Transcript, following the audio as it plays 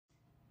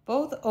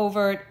Both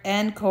overt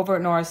and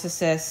covert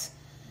narcissists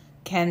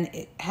can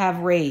have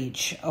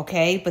rage,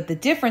 okay? But the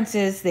difference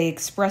is they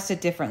express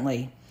it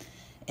differently.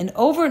 An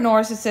overt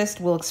narcissist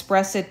will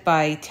express it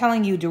by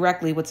telling you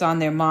directly what's on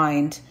their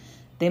mind.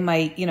 They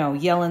might,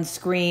 yell and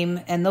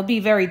scream, and they'll be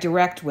very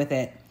direct with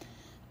it.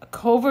 A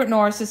covert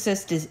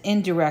narcissist is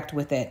indirect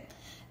with it.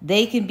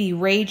 They can be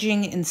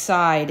raging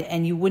inside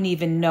and you wouldn't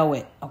even know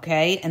it,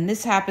 okay? And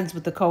this happens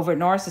with the covert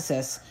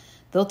narcissists.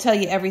 They'll tell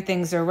you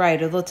everything's all right,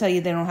 or they'll tell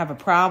you they don't have a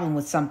problem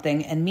with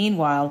something, and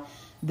meanwhile,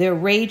 they're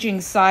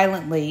raging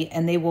silently,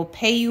 and they will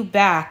pay you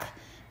back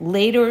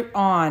later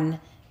on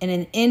in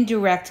an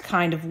indirect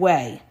kind of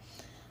way.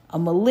 A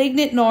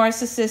malignant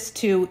narcissist,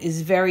 too,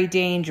 is very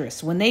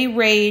dangerous. When they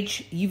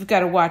rage, you've got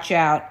to watch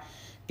out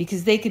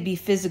because they could be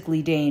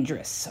physically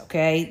dangerous,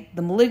 okay?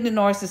 The malignant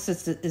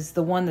narcissist is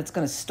the one that's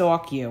going to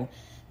stalk you.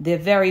 They're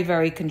very,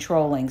 very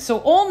controlling. So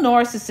all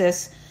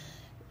narcissists,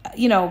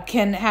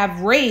 can have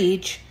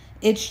rage.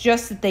 It's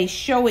just that they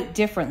show it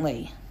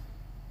differently.